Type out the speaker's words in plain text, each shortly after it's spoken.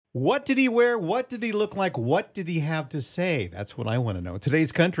What did he wear? What did he look like? What did he have to say? That's what I want to know.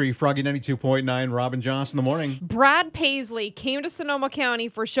 Today's country, Froggy 92.9, Robin Johnson in the morning. Brad Paisley came to Sonoma County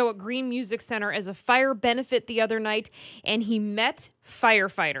for a show at Green Music Center as a fire benefit the other night, and he met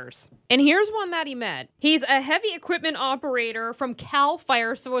firefighters. And here's one that he met. He's a heavy equipment operator from Cal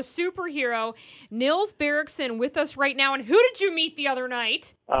Fire, so a superhero. Nils Bergson with us right now. And who did you meet the other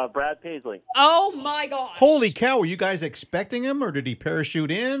night? Brad Paisley. Oh my gosh. Holy cow, were you guys expecting him, or did he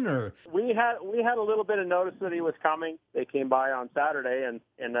parachute in? Or We had a little bit of notice that he was coming. They came by on Saturday and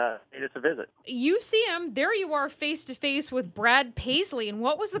paid us a visit. You see him. There you are face to face with Brad Paisley. And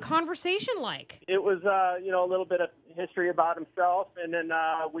what was the conversation like? It was a little bit of history about himself, and then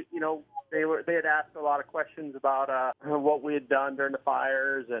they had asked a lot of questions about what we had done during the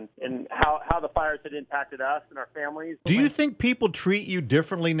fires and how the fires had impacted us and our families. do you think people treat you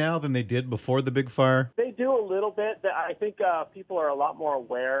differently now than they did before the big fire? They do a little bit. I think people are a lot more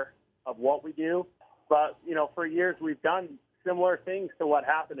aware of what we do. But, for years we've done similar things to what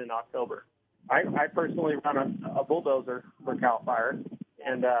happened in October. I personally run a bulldozer for Cal Fire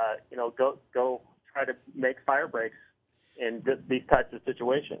and, go try to make fire breaks in these types of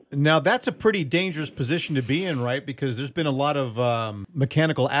situations. Now, that's a pretty dangerous position to be in, right? Because there's been a lot of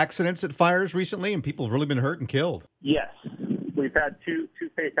mechanical accidents at fires recently, and people have really been hurt and killed. Yes. We've had two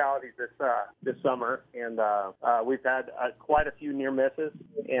fatalities this summer, and we've had quite a few near misses,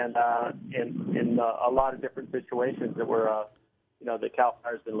 and in a lot of different situations that that Cal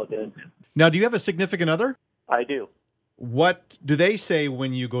Fire's been looking into. Now, do you have a significant other? I do. What do they say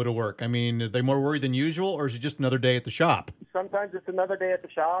when you go to work? I mean, are they more worried than usual, or is it just another day at the shop? Sometimes it's another day at the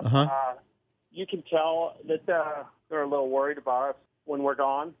shop. Uh-huh. You can tell that they're a little worried about us when we're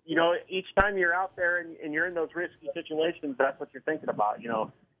gone. Each time you're out there and you're in those risky situations, that's what you're thinking about.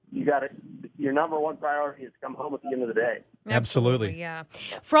 Your number one priority is to come home at the end of the day. Absolutely. Yeah.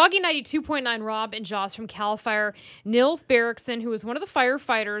 Froggy 92.9, Rob and Joss from Cal Fire. Nils Bergson, who was one of the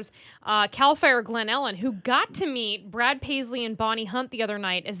firefighters, Cal Fire Glen Ellen, who got to meet Brad Paisley and Bonnie Hunt the other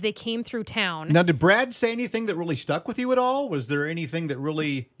night as they came through town. Now, did Brad say anything that really stuck with you at all? Was there anything that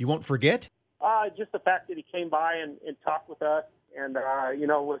really you won't forget? Just the fact that he came by and talked with us and,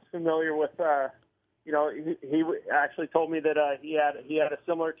 was familiar with, he actually told me that he had a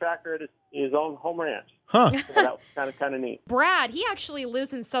similar tractor at his own home ranch. Huh. So that was kind of neat. Brad, he actually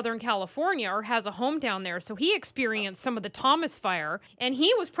lives in Southern California or has a home down there, so he experienced some of the Thomas Fire, and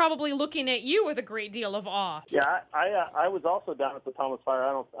he was probably looking at you with a great deal of awe. Yeah, I was also down at the Thomas Fire.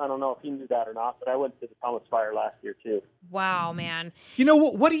 I don't know if he knew that or not, but I went to the Thomas Fire last year too. Wow, man.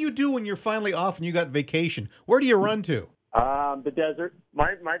 What do you do when you're finally off and you got vacation? Where do you run to? The desert.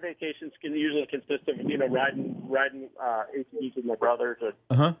 My vacations can usually consist of riding ATVs with my brothers,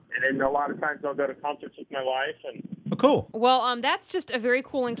 and then a lot of times I'll go to concerts with my wife. And Oh, cool. Well, that's just a very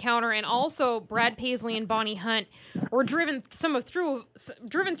cool encounter, and also Brad Paisley and Bonnie Hunt were driven through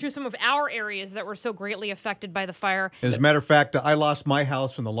some of our areas that were so greatly affected by the fire. As a matter of fact, I lost my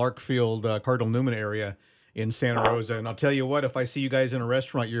house in the Larkfield, Cardinal Newman area in Santa Rosa, and I'll tell you what, if I see you guys in a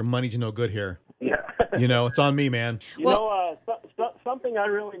restaurant, your money's no good here. yeah. It's on me, man. Something I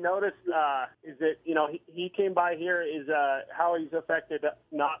really noticed is that he came by here is how he's affected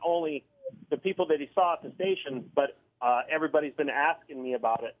not only the people that he saw at the station, but everybody's been asking me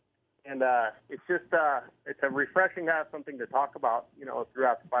about it, and it's just it's a refreshing to have something to talk about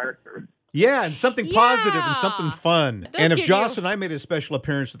throughout the fire service. Yeah, and something positive and something fun. Does And if give Joss you- and I made a special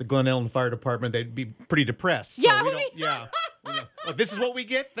appearance at the Glen Ellen Fire Department, they'd be pretty depressed. So Yeah, we don't, yeah. Oh, this is what we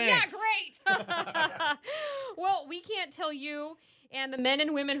get? Thanks. Yeah, great. Well, we can't tell you and the men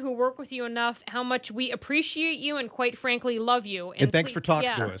and women who work with you enough how much we appreciate you and, quite frankly, love you. And thanks for talking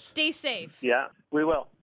to us. Stay safe. Yeah, we will.